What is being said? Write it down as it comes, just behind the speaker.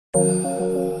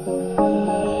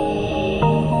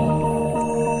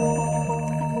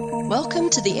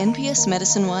to the NPS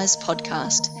Medicine Wise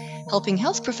podcast, helping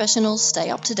health professionals stay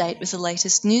up to date with the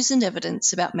latest news and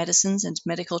evidence about medicines and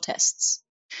medical tests.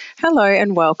 Hello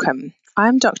and welcome.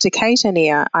 I'm Dr. Kate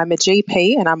Anea. I'm a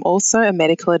GP and I'm also a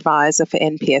medical advisor for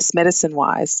NPS Medicine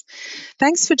Wise.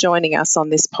 Thanks for joining us on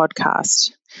this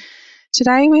podcast.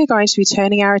 Today we're going to be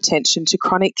turning our attention to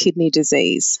chronic kidney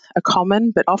disease, a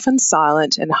common but often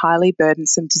silent and highly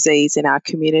burdensome disease in our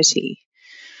community.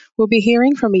 We'll be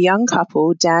hearing from a young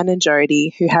couple, Dan and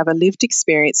Jody, who have a lived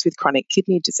experience with chronic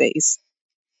kidney disease.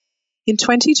 In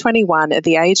 2021, at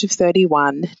the age of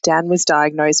 31, Dan was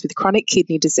diagnosed with chronic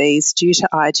kidney disease due to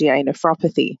IgA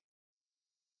nephropathy.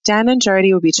 Dan and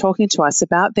Jody will be talking to us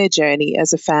about their journey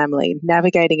as a family,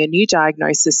 navigating a new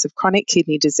diagnosis of chronic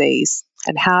kidney disease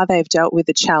and how they've dealt with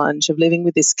the challenge of living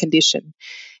with this condition,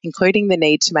 including the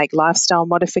need to make lifestyle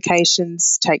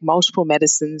modifications, take multiple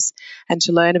medicines, and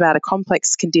to learn about a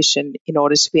complex condition in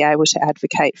order to be able to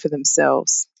advocate for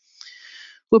themselves.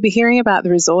 We'll be hearing about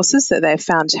the resources that they've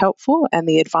found helpful and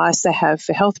the advice they have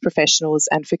for health professionals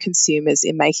and for consumers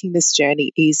in making this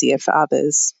journey easier for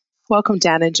others. Welcome,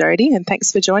 Dan and Jody, and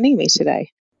thanks for joining me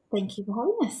today. Thank you for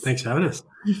having us. Thanks for having us.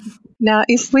 Now,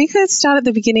 if we could start at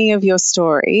the beginning of your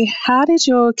story, how did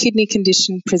your kidney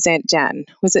condition present, Dan?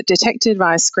 Was it detected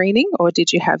via screening or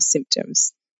did you have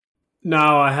symptoms?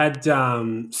 No, I had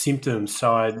symptoms.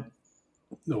 So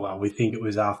we think it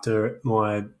was after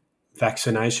my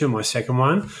vaccination, my second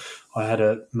one. I had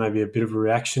maybe a bit of a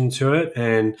reaction to it,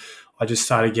 and I just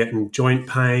started getting joint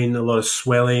pain, a lot of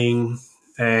swelling,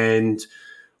 and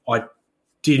I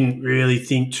didn't really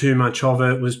think too much of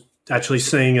it. Was actually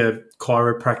seeing a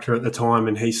chiropractor at the time,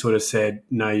 and he sort of said,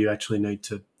 no, you actually need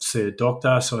to see a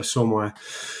doctor. So I saw my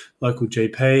local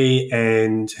GP,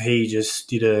 and he just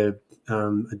did a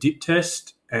dip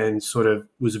test and sort of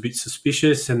was a bit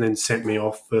suspicious, and then sent me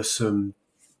off for some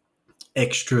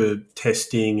extra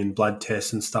testing and blood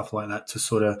tests and stuff like that to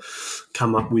sort of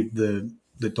come up with the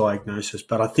diagnosis.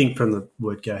 But I think from the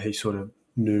word go, he sort of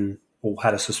knew or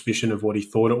had a suspicion of what he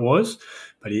thought it was,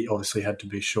 but he obviously had to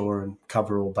be sure and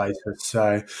cover all bases.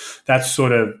 So that's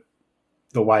sort of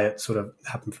the way it sort of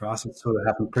happened for us. It sort of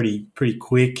happened pretty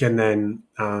quick, and then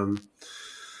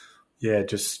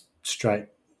just straight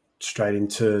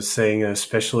into seeing a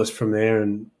specialist from there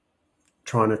and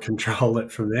trying to control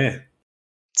it from there.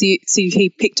 So he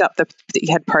picked up that you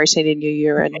had protein in your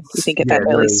urine, you think, at that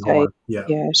early stage?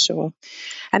 Yeah, sure.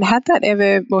 And had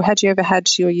you ever had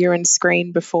your urine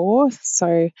screened before?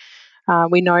 So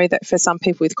we know that for some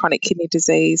people with chronic kidney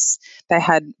disease, they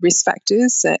had risk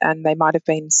factors and they might have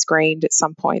been screened at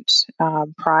some point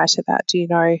prior to that. Do you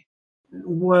know?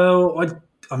 Well,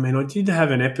 I did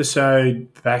have an episode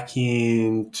back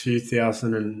in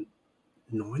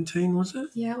 2019, was it?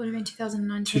 Yeah, it would have been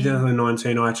 2019.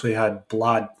 2019, I actually had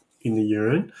blood in the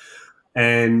urine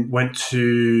and went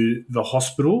to the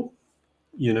hospital,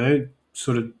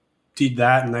 sort of did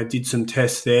that, and they did some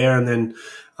tests there, and then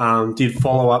did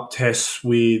follow-up tests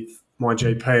with my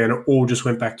GP, and it all just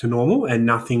went back to normal and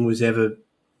nothing was ever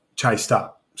chased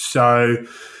up. So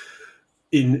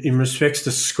in respects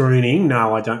to screening,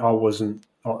 no, I wasn't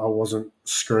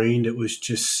screened. It was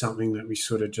just something that we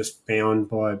sort of just found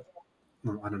by,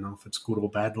 I don't know if it's good or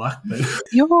bad luck, but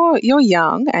you're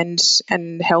young and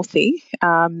healthy,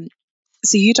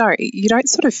 so you don't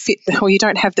sort of fit, or you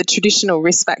don't have the traditional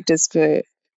risk factors for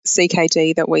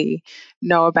CKD that we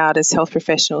know about as health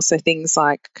professionals. So things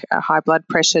like high blood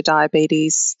pressure,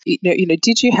 diabetes.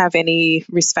 Did you have any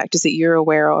risk factors that you're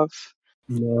aware of?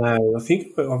 No, I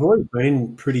think I've always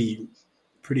been pretty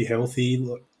healthy.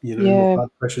 My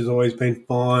blood pressure's always been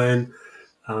fine.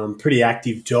 Pretty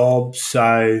active job,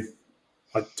 so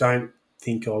I don't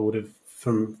think I would have,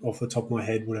 from off the top of my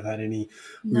head, would have had any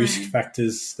risk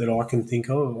factors that I can think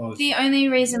of. The only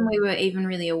reason we were even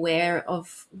really aware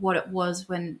of what it was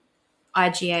when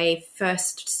IgA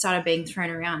first started being thrown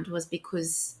around was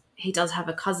because he does have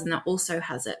a cousin that also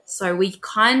has it. So we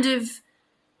kind of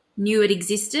knew it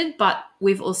existed, but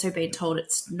we've also been told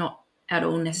it's not at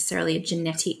all necessarily a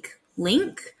genetic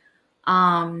link.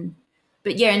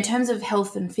 But yeah, in terms of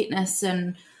health and fitness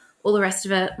and all the rest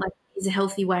of it, like, he's a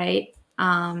healthy weight.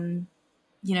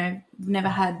 Never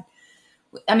had,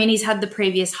 he's had the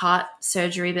previous heart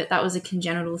surgery, but that was a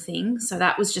congenital thing. So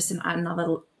that was just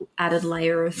another added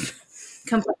layer of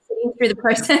complexity through the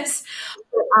process.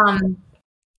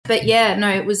 But yeah, no,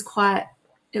 it was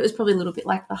probably a little bit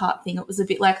like the heart thing. It was a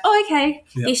bit like,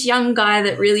 this young guy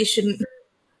that really shouldn't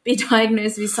be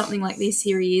diagnosed with something like this,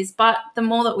 here he is. But the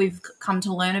more that we've come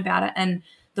to learn about it and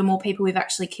the more people we've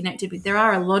actually connected with, there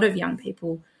are a lot of young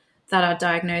people that are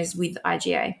diagnosed with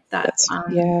IgA. That's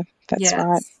right.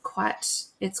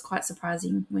 It's quite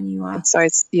surprising when you are. And so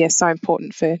it's so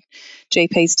important for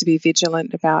GPs to be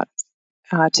vigilant about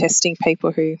testing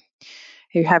people who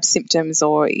have symptoms,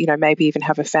 or maybe even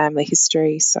have a family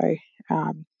history. So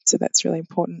that's really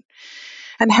important.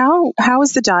 And how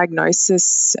was the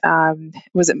diagnosis? How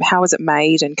was it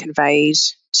made and conveyed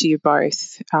to you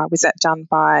both? Was that done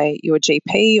by your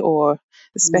GP or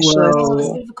the specialist? Well, it was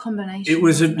a bit of a combination. It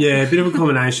was a bit of a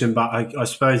combination, but I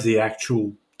suppose the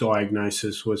actual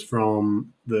diagnosis was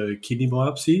from the kidney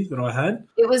biopsy that I had.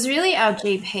 It was really our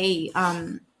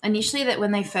GP. Initially, that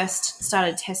when they first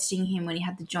started testing him when he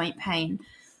had the joint pain,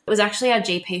 it was actually our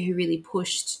GP who really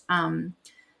pushed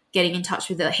getting in touch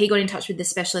with he got in touch with the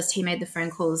specialist. He made the phone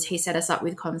calls. He set us up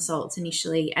with consults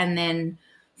initially, and then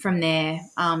from there,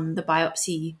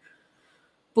 booking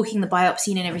the biopsy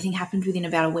and everything happened within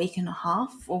about a week and a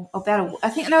half, or I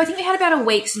think we had about a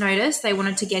week's notice. They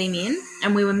wanted to get him in,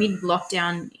 and we were mid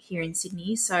lockdown here in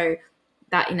Sydney, so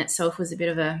that in itself was a bit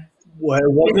of a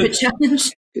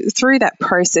challenge. Through that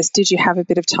process, did you have a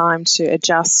bit of time to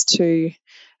adjust to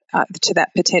that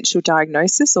potential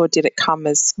diagnosis, or did it come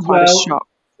as quite a shock?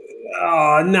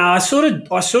 No, I sort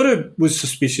of was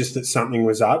suspicious that something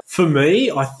was up. For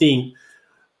me, I think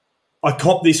I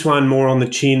copped this one more on the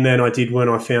chin than I did when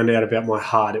I found out about my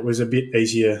heart. It was a bit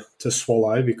easier to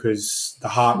swallow because the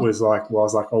heart was like, well, I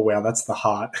was like, oh, wow, that's the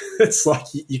heart. It's like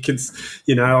you can,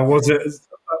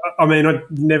 I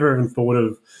never even thought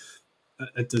of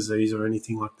a disease or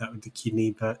anything like that with the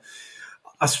kidney. But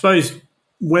I suppose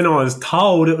when I was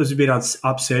told, it was a bit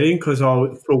upsetting because,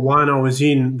 for one, I was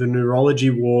in the neurology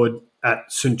ward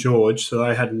at St. George, so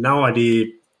they had no idea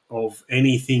of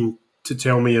anything to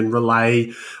tell me and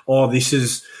relay, this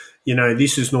is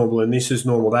normal and this is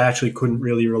normal. They actually couldn't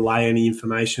really relay any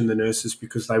information, the nurses,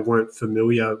 because they weren't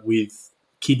familiar with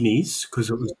kidneys because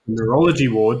it was the neurology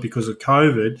ward because of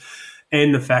COVID.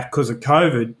 And the fact because of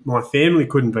COVID, my family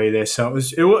couldn't be there. So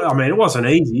it wasn't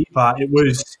easy, but it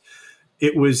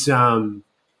was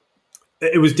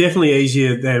definitely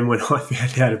easier than when I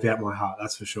found out about my heart.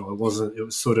 That's for sure. It was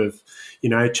sort of,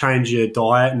 change your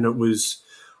diet, and it was,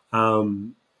 I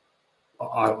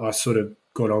sort of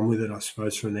got on with it, I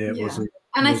suppose, from there.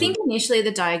 I think initially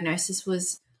the diagnosis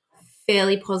was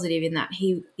fairly positive in that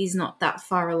he is not that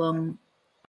far along.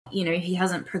 He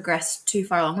hasn't progressed too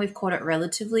far along. We've caught it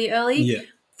relatively early. Yeah.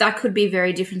 That could be a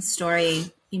very different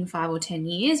story in 5 or 10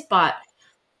 years, but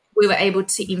we were able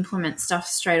to implement stuff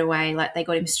straight away. Like they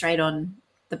got him straight on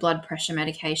the blood pressure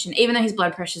medication, even though his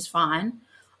blood pressure's fine.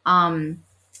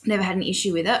 Never had an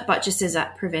issue with it, but just as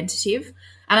that preventative.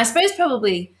 And I suppose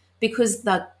probably because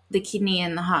the kidney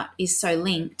and the heart is so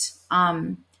linked,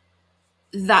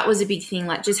 that was a big thing,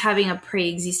 like just having a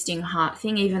pre-existing heart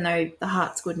thing, even though the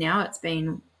heart's good now. It's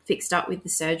been fixed up with the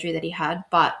surgery that he had,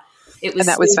 but it was... And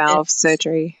that was valve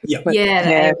surgery.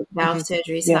 Yeah, valve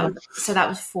surgery. So that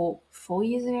was 4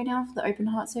 years ago now for the open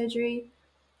heart surgery,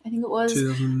 I think it was.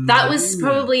 That was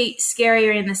probably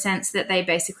scarier in the sense that they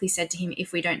basically said to him,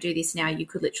 if we don't do this now, you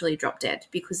could literally drop dead,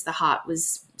 because the heart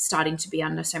was starting to be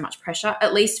under so much pressure.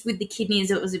 At least with the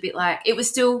kidneys, it was a bit like, it was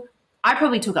still... I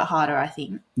probably took it harder, I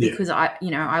think, because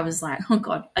I was like, oh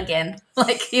God, again,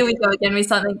 like here we go again with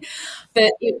something.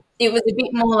 But it was a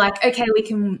bit more like, okay,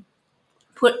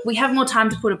 we have more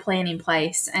time to put a plan in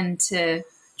place and to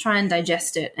try and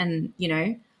digest it and,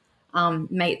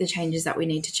 make the changes that we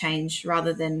need to change,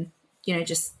 rather than,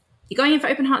 just you're going in for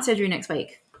open heart surgery next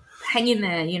week, hang in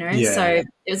there, So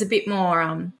it was a bit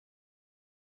more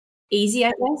easy, I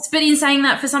guess. But in saying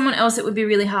that, for someone else it would be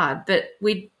really hard, but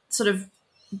we'd sort of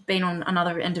been on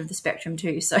another end of the spectrum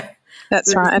too, so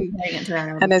that's right.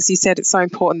 And as you said, it's so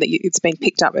important that it's been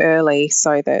picked up early,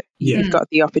 so that you've got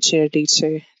the opportunity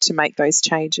to make those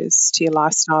changes to your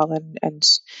lifestyle and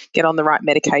get on the right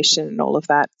medication and all of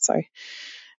that. So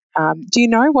do you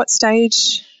know what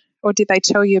stage, or did they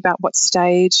tell you about what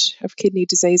stage of kidney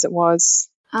disease it was?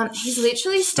 He's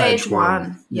literally stage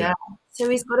 1. Yeah. So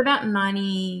he's got about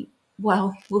 90.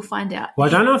 Well, we'll find out. Well,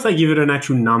 I don't know if they give it an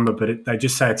actual number, but they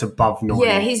just say it's above 90.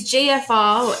 Yeah, his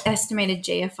GFR, or estimated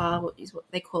GFR, is what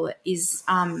they call it, is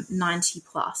 90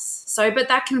 plus. So, but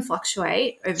that can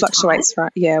fluctuate over Fluctuates, time.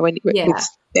 Right? Yeah, with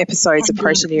episodes of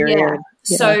proteinuria.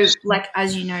 Yeah. So, like,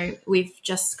 as you know, we've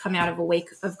just come out of a week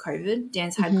of COVID.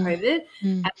 Dan's had COVID,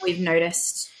 and we've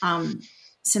noticed some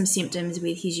symptoms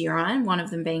with his urine. One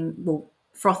of them being,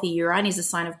 frothy urine is a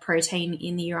sign of protein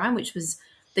in the urine, which was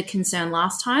the concern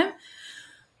last time.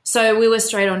 So we were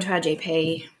straight on to our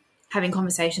GP, having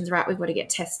conversations, right, we've got to get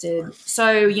tested.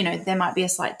 So, there might be a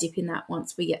slight dip in that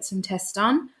once we get some tests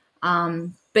done.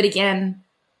 But again,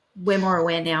 we're more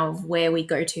aware now of where we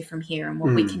go to from here and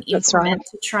what we can implement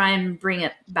to try and bring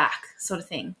it back, sort of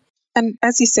thing. And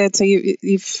as you said, so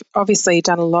you've obviously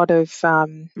done a lot of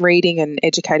reading and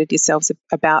educated yourselves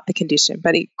about the condition,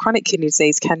 but chronic kidney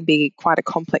disease can be quite a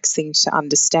complex thing to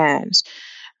understand.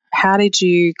 How did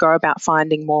you go about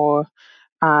finding more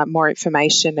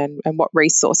information, and what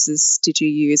resources did you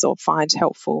use or find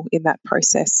helpful in that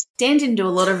process? Dan didn't do a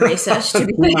lot of research, to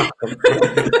be fair.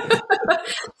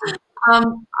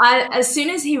 As soon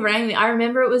as he rang me, I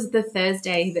remember it was the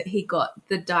Thursday that he got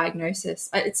the diagnosis.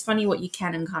 It's funny what you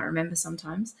can and can't remember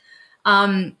sometimes.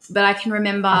 But I can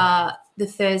remember the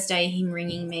Thursday him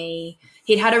ringing me.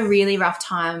 He'd had a really rough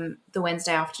time the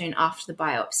Wednesday afternoon after the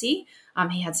biopsy.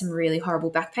 He had some really horrible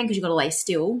back pain because you've got to lay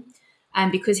still.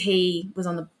 And because he was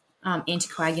on the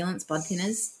anticoagulants, blood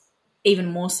thinners,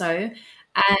 even more so,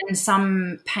 and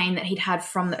some pain that he'd had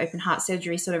from the open heart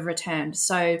surgery sort of returned.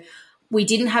 So we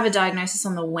didn't have a diagnosis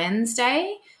on the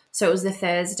Wednesday, so it was the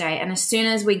Thursday. And as soon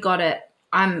as we got it,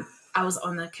 I was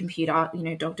on the computer,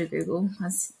 Dr. Google,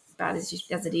 as bad as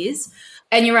it is.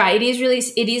 And you're right,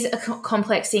 it is a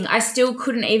complex thing. I still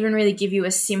couldn't even really give you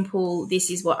a simple,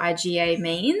 this is what IgA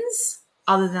means,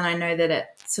 other than I know that it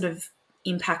sort of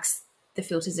impacts the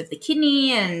filters of the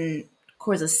kidney and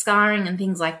causes scarring and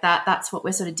things like that. That's what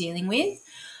we're sort of dealing with.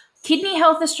 Kidney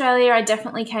Health Australia, I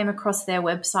definitely came across their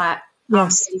website.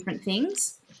 Yes. Different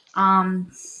things.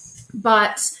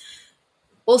 But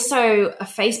also a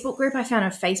Facebook group. I found a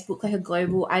Facebook, like a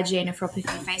global IgA nephropathy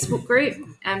Facebook group.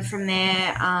 And from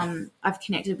there, we've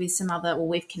connected with some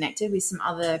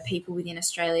other people within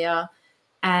Australia.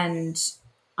 And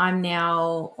I'm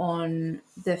now on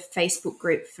the Facebook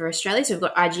group for Australia. So we've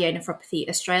got IgA Nephropathy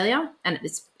Australia, and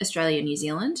it's Australia, New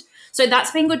Zealand. So that's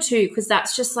been good too, because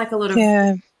that's just like a lot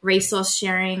of resource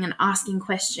sharing and asking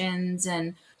questions.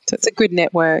 And so it's a good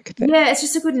network. It's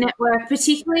just a good network,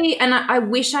 particularly, and I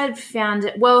wish I'd found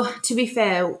it. Well, to be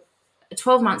fair,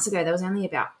 12 months ago, there was only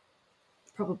about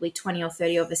probably 20 or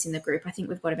 30 of us in the group. I think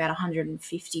we've got about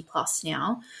 150 plus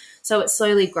now. So it's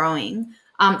slowly growing.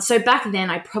 So back then,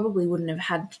 I probably wouldn't have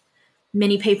had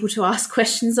many people to ask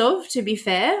questions of, to be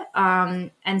fair.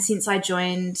 And since I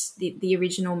joined, the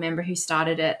original member who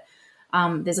started it,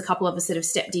 there's a couple of us that have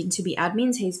stepped in to be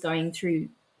admins. He's going through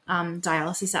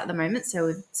dialysis at the moment, so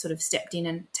we've sort of stepped in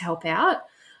and to help out.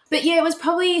 But yeah, it was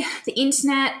probably the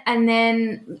internet, and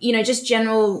then just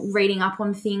general reading up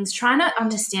on things, trying to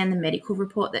understand the medical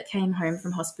report that came home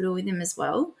from hospital with him as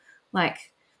well,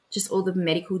 like just all the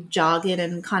medical jargon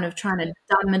and kind of trying to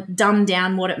dumb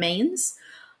down what it means.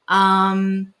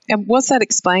 And was that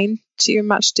explained to you in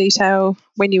much detail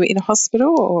when you were in a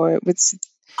hospital, or was?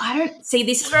 I don't see.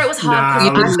 This is where it was hard.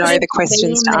 You didn't know the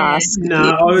questions to ask.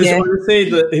 No, honestly,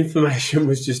 the information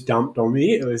was just dumped on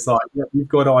me. It was like, you've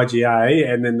got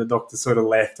IgA, and then the doctor sort of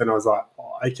left, and I was like,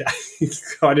 oh, okay.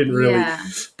 I didn't really. Yeah.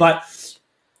 But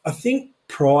I think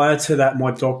prior to that,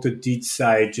 my doctor did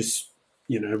say, just,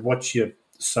 watch your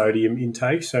sodium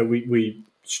intake. So we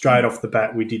straight off the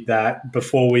bat, we did that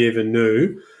before we even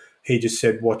knew. He just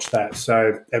said, watch that.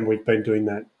 So, and we've been doing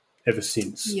that ever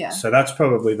since. Yeah. So that's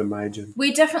probably the major.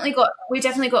 We definitely got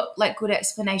like good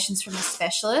explanations from a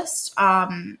specialist.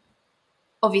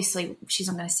 Obviously she's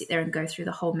not going to sit there and go through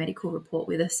the whole medical report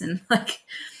with us and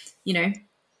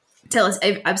tell us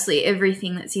absolutely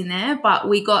everything that's in there, but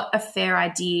we got a fair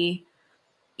idea.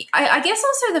 I guess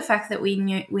also the fact that we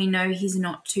know he's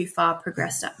not too far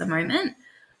progressed at the moment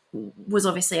was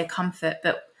obviously a comfort,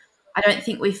 but I don't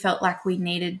think we felt like we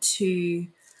needed to.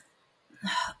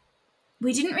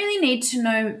 We didn't really need to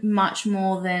know much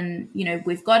more than,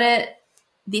 we've got it.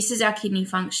 This is our kidney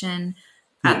function.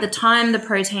 Yeah. At the time, the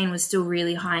protein was still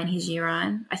really high in his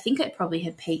urine. I think it probably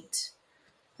had peaked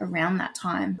around that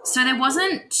time. So there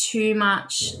wasn't too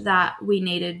much that we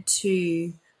needed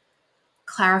to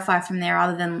clarify from there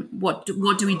other than what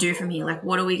do we do from here? Like,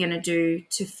 what are we going to do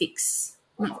to fix?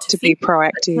 To be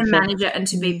proactive. To manage it and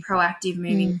to be proactive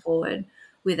moving forward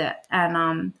with it.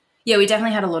 And, we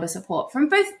definitely had a lot of support from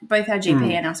both our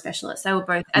GP and our specialists. They were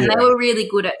both, and they were really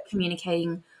good at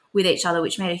communicating with each other,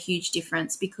 which made a huge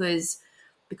difference because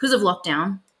of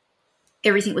lockdown,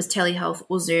 everything was telehealth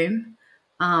or Zoom.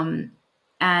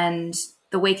 And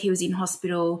the week he was in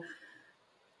hospital,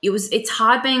 it's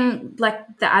hard being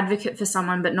like the advocate for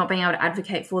someone but not being able to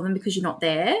advocate for them because you're not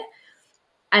there.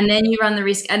 And then you run the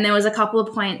risk. And there was a couple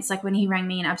of points, like when he rang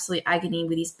me in absolute agony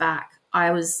with his back,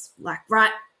 I was like,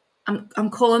 right, I'm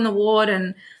calling the ward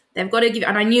and they've got to give,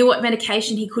 and I knew what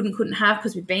medication he couldn't have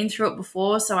because we'd been through it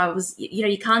before. So I was,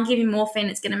 you can't give him morphine.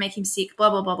 It's going to make him sick, blah,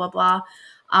 blah, blah, blah, blah.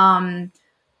 And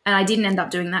I didn't end up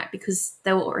doing that because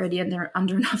they were already under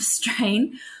enough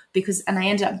strain. and they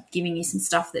ended up giving you some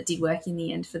stuff that did work in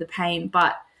the end for the pain.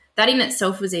 But that in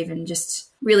itself was even just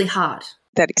really hard.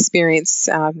 That experience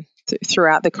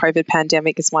throughout the COVID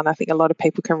pandemic is one I think a lot of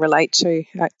people can relate to.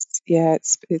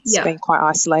 It's been quite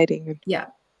isolating. Yeah.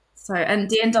 So, and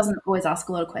Dan doesn't always ask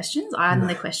a lot of questions. I'm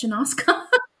the question asker.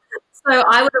 So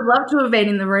I would have loved to have been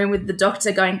in the room with the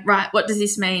doctor going, right, what does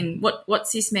this mean?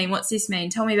 What's this mean? What's this mean?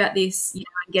 Tell me about this,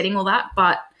 getting all that.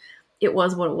 But it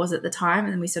was what it was at the time,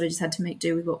 and we sort of just had to make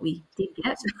do with what we did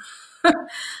get.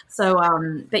 So,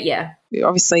 but yeah. You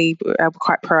obviously were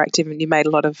quite proactive, and you made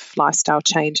a lot of lifestyle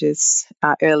changes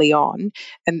early on.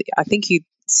 And I think you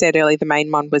said earlier the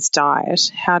main one was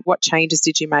diet. What changes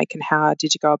did you make, and how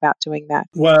did you go about doing that?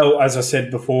 Well, as I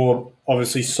said before,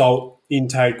 obviously salt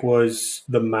intake was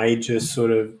the major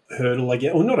sort of hurdle, I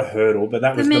guess. Well, not a hurdle, but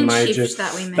that was the major shift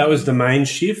that we made. That was the main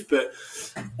shift. But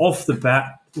off the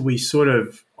bat,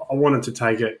 I wanted to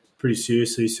take it pretty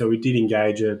seriously, so we did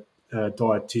engage a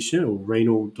dietitian or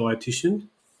renal dietitian,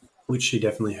 which she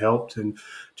definitely helped and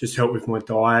just helped with my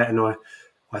diet. And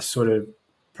I sort of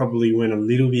probably went a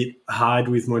little bit hard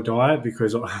with my diet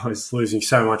because I was losing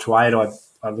so much weight.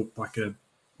 I looked like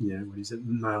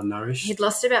malnourished. He'd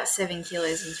lost about 7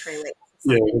 kilos in 3 weeks.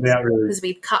 Yeah, without really, because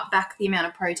we'd cut back the amount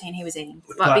of protein he was eating.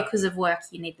 But because of work,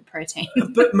 you need the protein.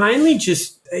 But mainly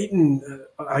just eating,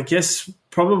 I guess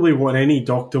probably what any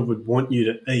doctor would want you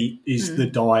to eat is the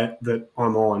diet that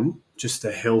I'm on, just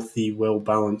a healthy,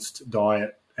 well-balanced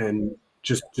diet, and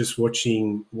just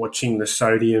watching the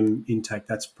sodium intake.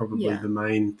 That's probably the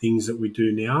main things that we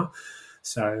do now.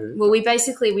 So, well, we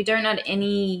don't add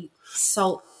any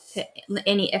salt,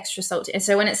 any extra salt.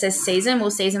 So when it says season, we'll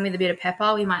season with a bit of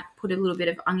pepper. We might put a little bit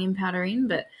of onion powder in,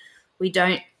 but we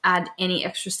don't add any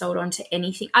extra salt onto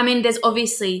anything. I mean, there's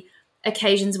obviously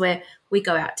occasions where we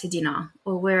go out to dinner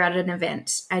or we're at an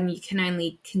event and you can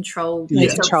only control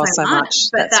so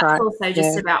much. But that's right. Also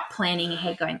just about planning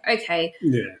ahead, going, okay,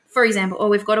 for example,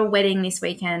 we've got a wedding this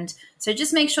weekend, so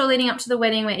just make sure leading up to the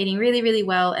wedding we're eating really, really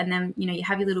well, and then, you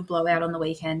have your little blowout on the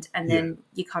weekend and then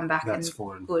you come back and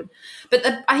fine. Good.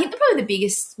 But I think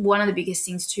one of the biggest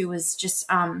things too was just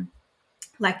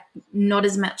like not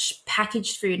as much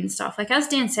packaged food and stuff. Like as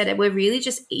Dan said, we're really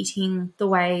just eating the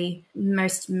way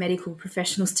most medical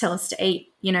professionals tell us to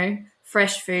eat,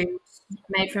 fresh food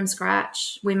made from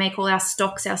scratch. We make all our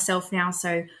stocks ourselves now,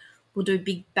 so we'll do a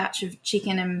big batch of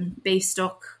chicken and beef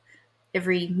stock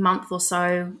every month or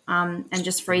so and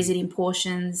just freeze it in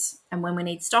portions. And when we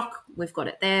need stock, we've got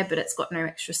it there, but it's got no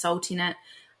extra salt in it.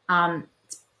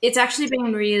 It's actually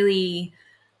been really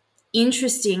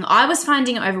interesting. I was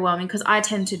finding it overwhelming because I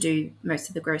tend to do most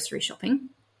of the grocery shopping,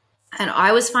 and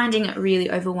I was finding it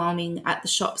really overwhelming at the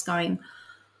shops going,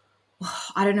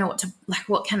 I don't know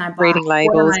what can I buy? Reading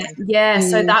labels.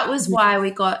 So that was why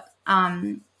we got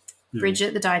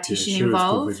Bridget, the dietitian,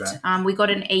 involved. We got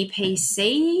an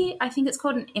EPC, I think it's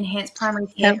called an Enhanced Primary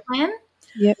Care Plan.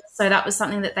 Yep. So that was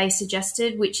something that they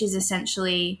suggested, which is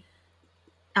essentially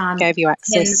gave you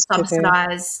access to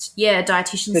subsidised,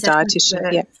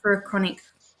 dietitian for a chronic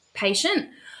patient.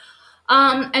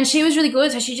 And she was really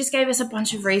good. So she just gave us a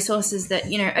bunch of resources that,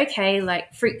 he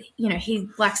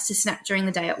likes to snack during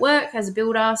the day at work as a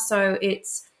builder. So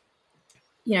it's,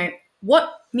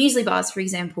 what muesli bars, for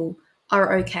example,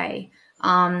 are okay.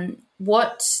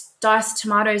 What diced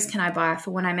tomatoes can I buy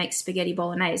for when I make spaghetti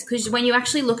bolognese? Because when you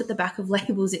actually look at the back of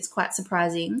labels, it's quite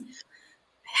surprising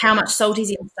how much salt is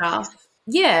in stuff.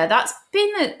 Yeah, that's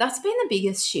been the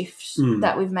biggest shift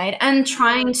that we've made. And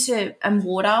and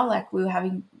water, like we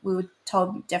were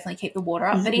told definitely keep the water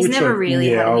up, but he's never really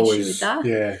had an issue with that.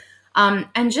 Yeah.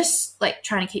 And just like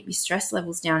trying to keep your stress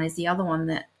levels down is the other one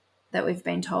that we've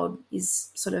been told is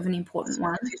sort of an important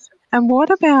one. And what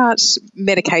about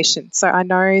medication? So I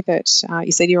know that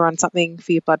you said you were on something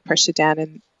for your blood pressure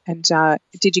down, and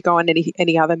did you go on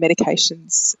any other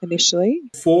medications initially?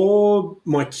 For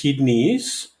my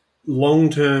kidneys,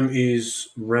 long-term is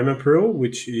Ramipril,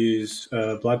 which is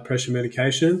blood pressure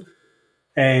medication,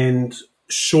 and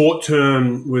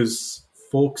short-term was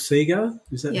Forxiga.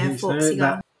 Is that how you say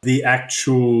it? The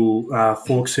actual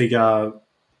Forxiga,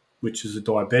 which is a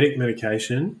diabetic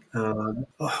medication.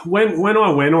 When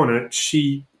I went on it,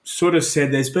 she sort of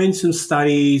said there's been some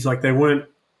studies, like they weren't,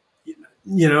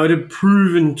 it had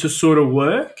proven to sort of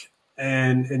work.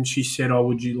 And she said,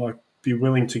 would you be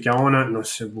willing to go on it? And I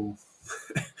said, well,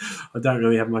 I don't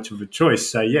really have much of a choice.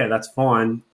 So, yeah, that's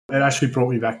fine. It actually brought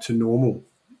me back to normal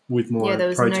with my there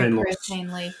was protein no loss.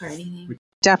 Protein leak or anything.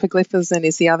 Dapagliflozin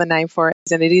is the other name for it,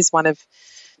 and it is one of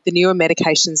the newer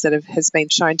medications that has been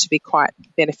shown to be quite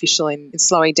beneficial in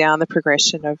slowing down the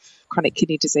progression of chronic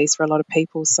kidney disease for a lot of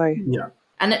people. So, yeah.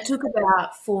 And it took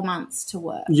about 4 months to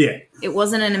work. Yeah. It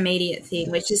wasn't an immediate thing,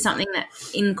 which is something that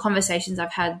in conversations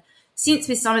I've had since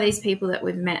with some of these people that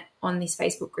we've met on this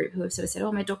Facebook group who have sort of said,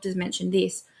 oh, my doctor's mentioned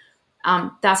this.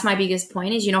 That's my biggest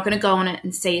point is you're not going to go on it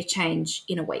and see a change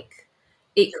in a week.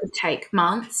 It could take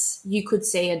months. You could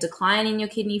see a decline in your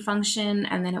kidney function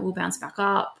and then it will bounce back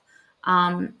up.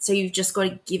 So you've just got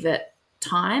to give it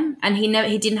time. And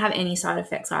he didn't have any side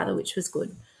effects either, which was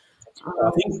good.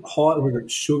 I think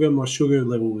my sugar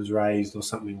level was raised or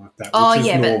something like that. Oh, which is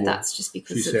yeah, normal. but that's just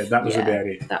because she said that was about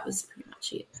it. That was pretty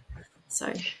much it.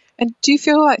 So, and do you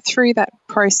feel like through that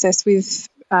process with,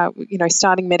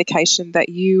 starting medication that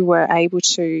you were able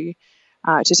to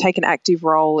take an active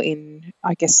role in,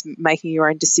 I guess, making your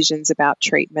own decisions about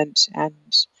treatment and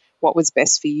what was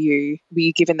best for you? Were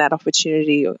you given that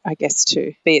opportunity, I guess,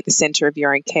 to be at the centre of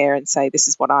your own care and say, this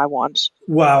is what I want?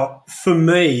 Well, for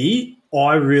me,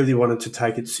 I really wanted to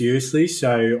take it seriously,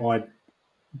 so I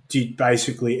did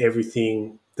basically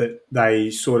everything that they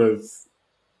sort of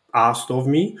asked of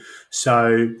me.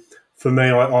 So for me,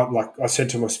 I said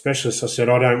to my specialist, I said,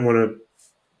 I don't want to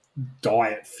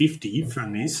die at 50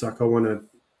 from this. Like, I want to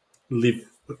live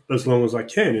as long as I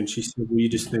can. And she said, well, you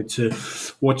just need to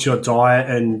watch your diet.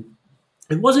 And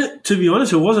it wasn't, to be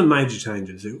honest, it wasn't major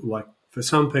changes. Like, for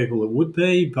some people it would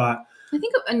be, but I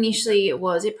think initially it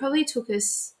was. It probably took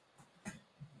us.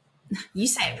 You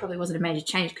say it probably wasn't a major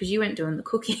change because you weren't doing the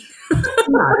cooking.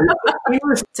 No,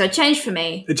 so it changed for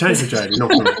me. It changed for Jodie,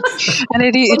 not for me. And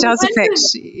it does affect,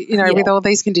 with all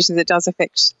these conditions, it does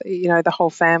affect, the whole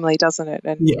family, doesn't it?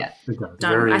 And Yeah.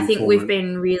 I think we've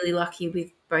been really lucky with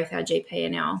both our GP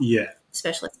and our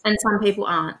specialists. And some people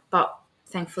aren't, but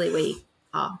thankfully we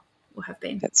are or have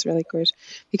been. That's really good.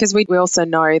 Because we also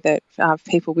know that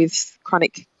people with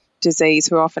chronic disease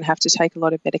who often have to take a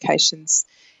lot of medications,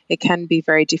 it can be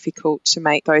very difficult to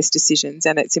make those decisions,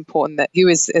 and it's important that you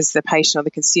as the patient or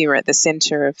the consumer are at the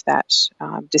centre of that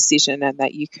decision, and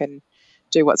that you can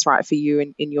do what's right for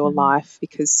you in your life,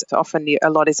 because often a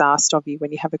lot is asked of you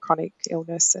when you have a chronic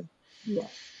illness. And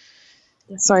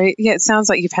so, it sounds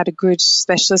like you've had a good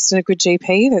specialist and a good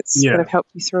GP that's sort of helped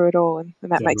you through it all, and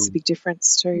that makes a big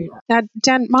difference too. Now,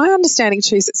 Dan, my understanding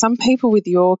too is that some people with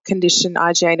your condition,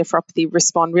 IgA nephropathy,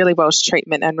 respond really well to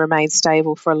treatment and remain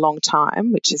stable for a long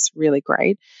time, which is really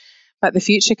great. But the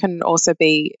future can also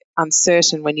be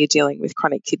uncertain when you're dealing with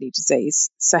chronic kidney disease.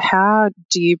 So how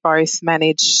do you both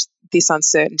manage this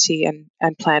uncertainty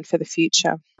and plan for the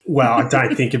future? Well, I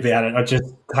don't think about it. I just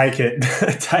take it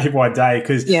day by day,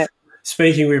 because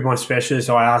speaking with my specialist,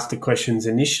 I asked the questions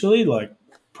initially, like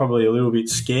probably a little bit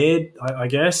scared, I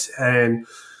guess, and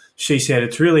she said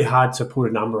it's really hard to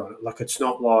put a number on it. Like, it's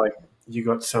not like you've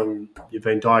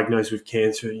been diagnosed with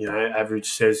cancer, average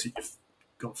says that you've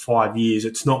got 5 years.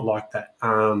 It's not like that.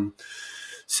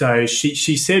 So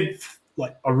she said,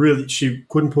 like, she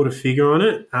couldn't put a figure on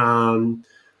it.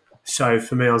 So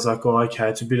for me, I was like, oh, okay,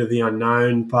 it's a bit of the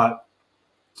unknown, but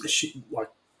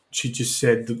she just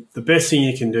said the best thing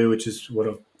you can do, which is what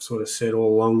I've sort of said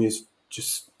all along, is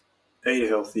just eat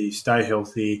healthy, stay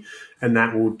healthy, and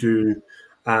that will do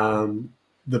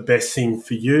the best thing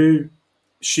for you.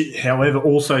 She, however,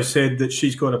 also said that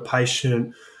she's got a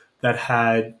patient that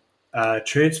had a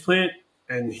transplant,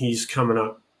 and he's coming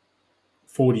up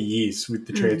 40 years with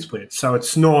the transplant. So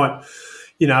it's not,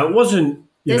 it wasn't,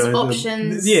 There's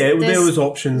options. There was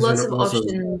options. Lots of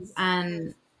options.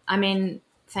 And, I mean,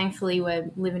 thankfully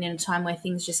we're living in a time where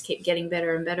things just keep getting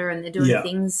better and better, and they're doing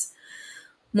things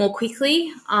more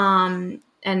quickly. And,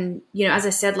 as I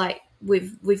said, like,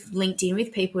 we've linked in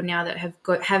with people now that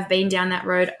have been down that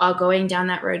road, are going down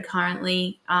that road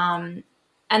currently. And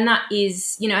that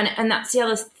is, and that's the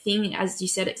other thing, as you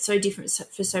said, it's so different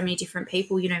for so many different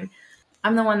people.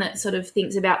 I'm the one that sort of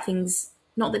thinks about things,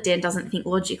 not that Dan doesn't think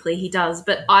logically, he does,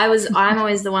 but I'm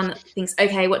always the one that thinks,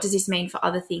 okay, what does this mean for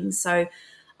other things? So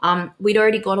we'd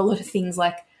already got a lot of things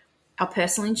like our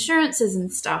personal insurances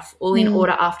and stuff all in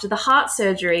order after the heart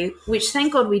surgery, which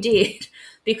thank God we did,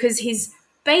 because he's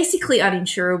basically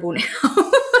uninsurable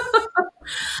now.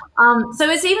 So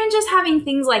it's even just having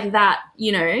things like that,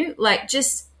 like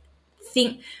just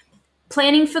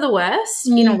planning for the worst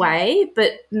in a way,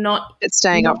 but not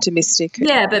staying optimistic.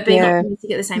 Yeah, but being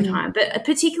optimistic at the same time. But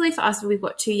particularly for us, we've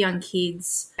got 2 young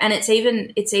kids, and it's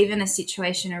even a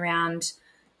situation around,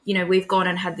 we've gone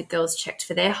and had the girls checked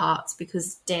for their hearts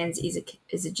because Dan's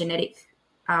is a genetic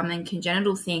and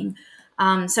congenital thing.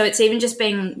 So it's even just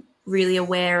being really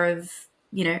aware of,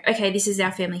 okay, this is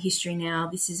our family history now.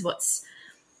 This is what's,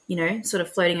 sort of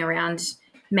floating around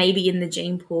maybe in the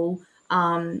gene pool,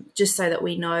 just so that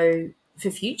we know for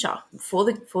future for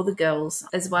the girls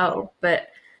as well.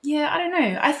 But Yeah, I don't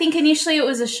know. I think initially it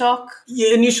was a shock.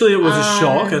 Yeah, initially it was a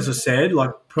shock, as I said.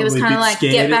 Like, probably it was kind of like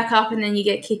scared. Get back up and then you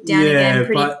get kicked down again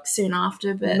pretty soon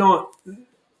after. But not,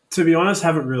 to be honest,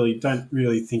 don't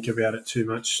really think about it too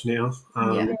much now.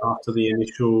 After the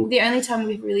initial, the only time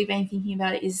we've really been thinking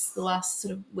about it is the last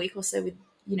sort of week or so with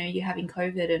you having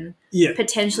COVID and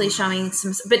potentially showing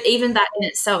some. But even that in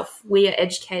itself, we are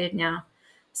educated now.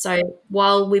 So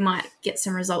while we might get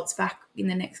some results back in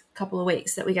the next couple of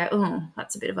weeks that we go, oh,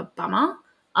 that's a bit of a bummer.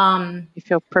 You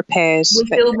feel prepared. We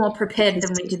feel more prepared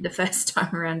than we did the first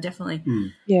time around, definitely.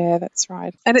 Yeah, that's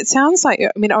right. And it sounds like,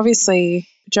 I mean, obviously,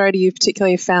 Jodie, you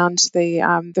particularly found the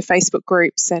Facebook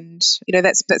groups, and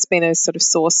that's been a sort of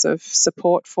source of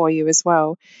support for you as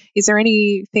well. Is there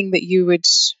anything that you would,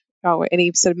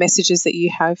 any sort of messages that you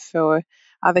have for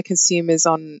other consumers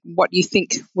on what you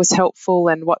think was helpful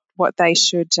and what they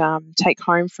should take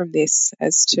home from this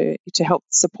as to help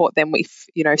support them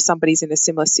if somebody's in a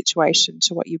similar situation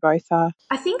to what you both are?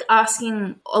 I think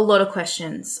asking a lot of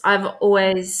questions. I've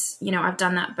always, I've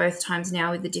done that both times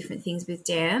now with the different things with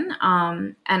Dan.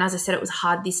 And as I said, it was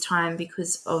hard this time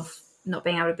because of not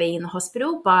being able to be in the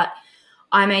hospital, but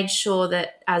I made sure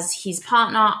that as his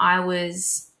partner, I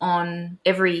was on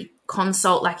every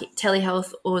consult, like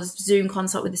telehealth or Zoom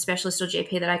consult with a specialist or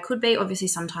GP that I could be. Obviously,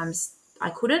 sometimes I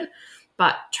couldn't,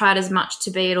 but tried as much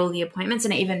to be at all the appointments.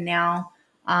 And even now,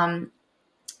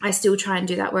 I still try and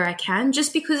do that where I can,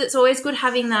 just because it's always good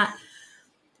having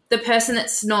the person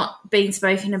that's not being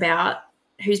spoken about,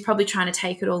 who's probably trying to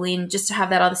take it all in, just to have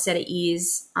that other set of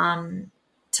ears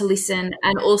to listen.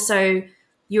 And also,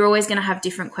 you're always going to have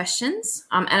different questions.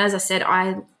 And as I said,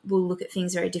 I will look at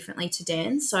things very differently to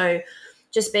Dan. So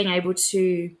just being able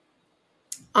to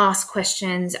ask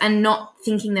questions and not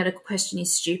thinking that a question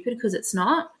is stupid, because it's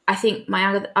not. I think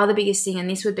my other biggest thing, and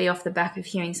this would be off the back of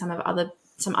hearing some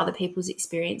other people's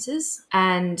experiences,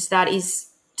 and that is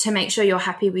to make sure you're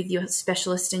happy with your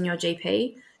specialist and your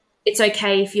GP. It's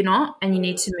okay if you're not, and you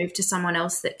need to move to someone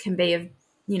else that can be of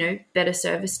better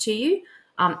service to you.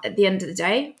 At the end of the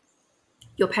day,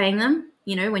 you're paying them,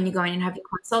 when you go in and have your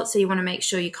consult. So you want to make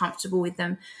sure you're comfortable with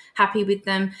them, happy with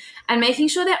them, and making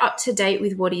sure they're up to date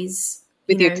with what is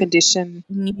your condition,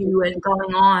 new and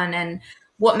going on, and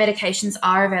what medications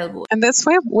are available. And that's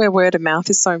where word of mouth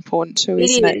is so important too,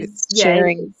 isn't it? It's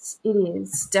sharing. It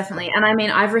is, definitely. And I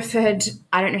mean, I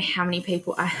don't know how many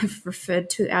people I have referred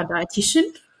to our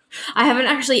dietitian. I haven't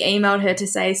actually emailed her to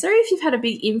say, sorry if you've had a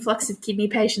big influx of kidney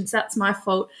patients, that's my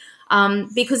fault.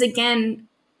 Because again,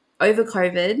 over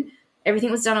COVID,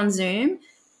 everything was done on Zoom.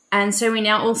 And so we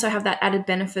now also have that added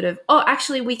benefit of,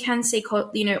 actually we can see,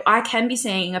 I can be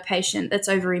seeing a patient that's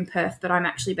over in Perth, but I'm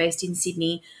actually based in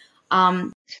Sydney.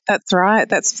 That's right.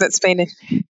 That's been a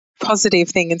positive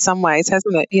thing in some ways,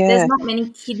 hasn't it? Yeah. There's not many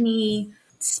kidney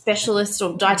specialists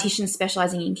or dietitians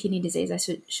specialising in kidney disease, I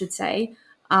should say.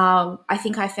 I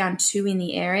think I found 2 in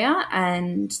the area,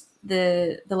 and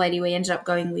the lady we ended up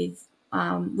going with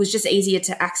was just easier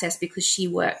to access because she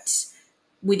worked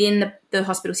within the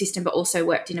hospital system, but also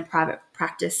worked in a private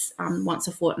practice once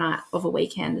a fortnight of a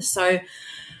weekend. So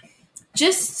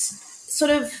just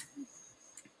sort of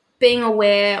being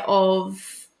aware also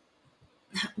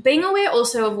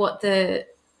of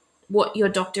what your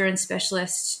doctor and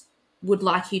specialist would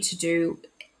like you to do,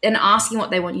 and asking what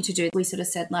they want you to do. We sort of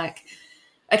said, like,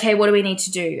 okay, what do we need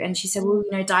to do? And she said, well,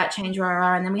 diet change,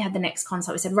 and then we had the next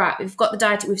consult. We said, right, we've got the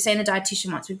diet, we've seen the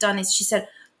dietitian once, we've done this. She said,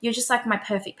 you're just like my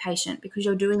perfect patient because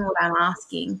you're doing what I'm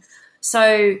asking.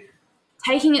 So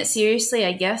taking it seriously,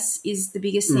 I guess, is the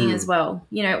biggest thing as well.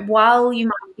 While you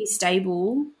might be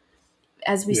stable,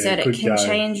 as we said, it can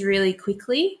change really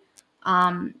quickly.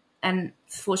 And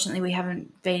fortunately, we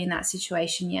haven't been in that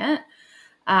situation yet.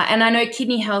 And I know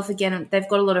Kidney Health, again, they've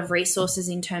got a lot of resources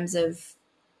in terms of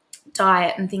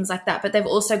diet and things like that, but they've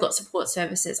also got support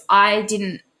services. I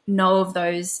didn't know of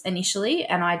those initially,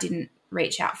 and I didn't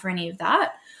reach out for any of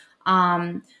that.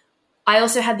 I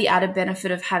also had the added benefit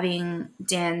of having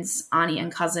Dan's auntie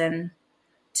and cousin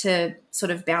to sort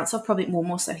of bounce off, probably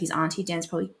more so his auntie. Dan's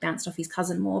probably bounced off his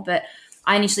cousin more, but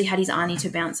I initially had his auntie to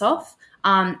bounce off,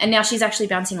 and now she's actually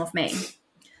bouncing off me.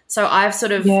 So I've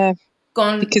sort of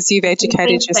gone, because you've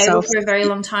educated yourself for a very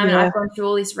long time, and I've gone through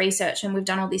all this research and we've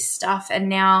done all this stuff, and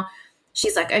now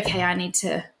she's like, okay, I need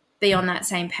to be on that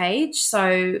same page.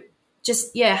 So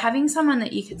just having someone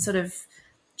that you could sort of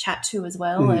chat to as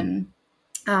well, and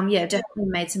definitely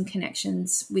made some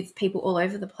connections with people all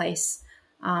over the place.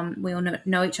 We all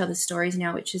know each other's stories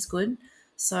now, which is good.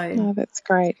 So that's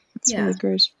great. That's really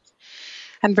good,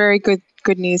 and very good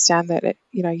news, Dan, that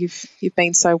you've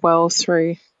been so well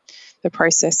through the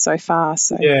process so far.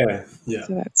 So so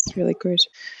that's really good.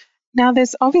 Now,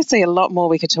 there's obviously a lot more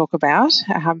we could talk about,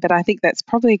 but I think that's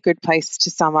probably a good place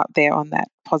to sum up there on that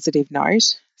positive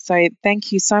note. So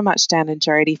thank you so much, Dan and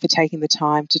Jodie, for taking the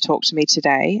time to talk to me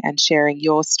today and sharing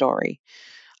your story.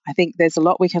 I think there's a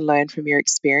lot we can learn from your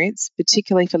experience,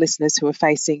 particularly for listeners who are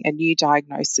facing a new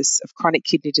diagnosis of chronic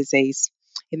kidney disease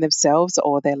in themselves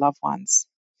or their loved ones.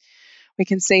 We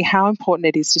can see how important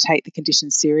it is to take the condition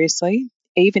seriously,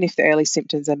 even if the early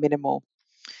symptoms are minimal.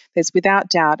 There's without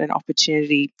doubt an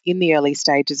opportunity in the early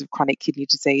stages of chronic kidney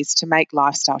disease to make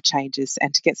lifestyle changes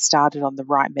and to get started on the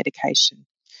right medication.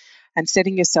 And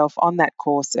setting yourself on that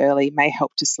course early may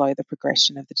help to slow the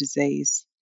progression of the disease.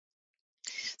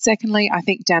 Secondly, I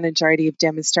think Dan and Jodie have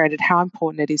demonstrated how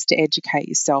important it is to educate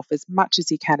yourself as much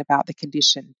as you can about the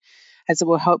condition, as it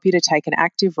will help you to take an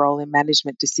active role in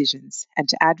management decisions and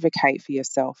to advocate for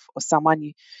yourself or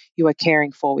someone you are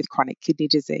caring for with chronic kidney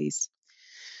disease.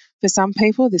 For some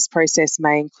people, this process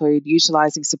may include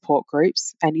utilising support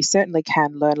groups, and you certainly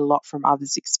can learn a lot from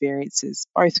others' experiences,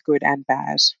 both good and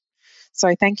bad.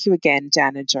 So thank you again,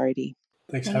 Dan and Jodie.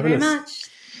 Thanks Thank for you having very us. much.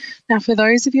 Now, for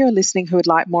those of you who are listening who would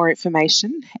like more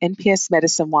information, NPS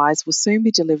Medicine Wise will soon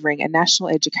be delivering a national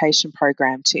education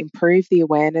program to improve the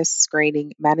awareness,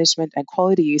 screening, management and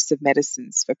quality use of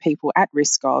medicines for people at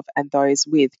risk of and those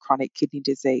with chronic kidney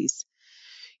disease.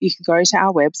 You can go to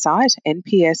our website,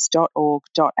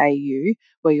 nps.org.au,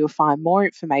 where you'll find more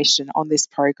information on this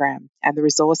program and the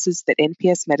resources that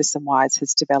NPS Medicine Wise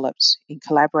has developed in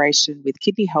collaboration with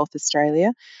Kidney Health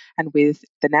Australia and with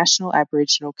the National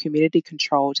Aboriginal Community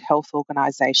Controlled Health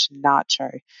Organisation,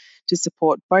 NACCHO, to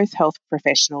support both health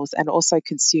professionals and also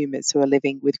consumers who are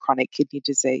living with chronic kidney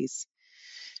disease.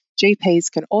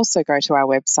 GPs can also go to our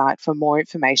website for more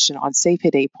information on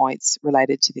CPD points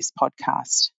related to this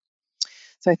podcast.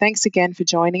 So thanks again for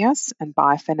joining us, and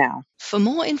bye for now. For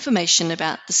more information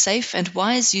about the safe and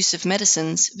wise use of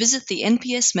medicines, visit the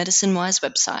NPS Medicine Wise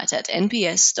website at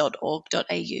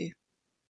nps.org.au.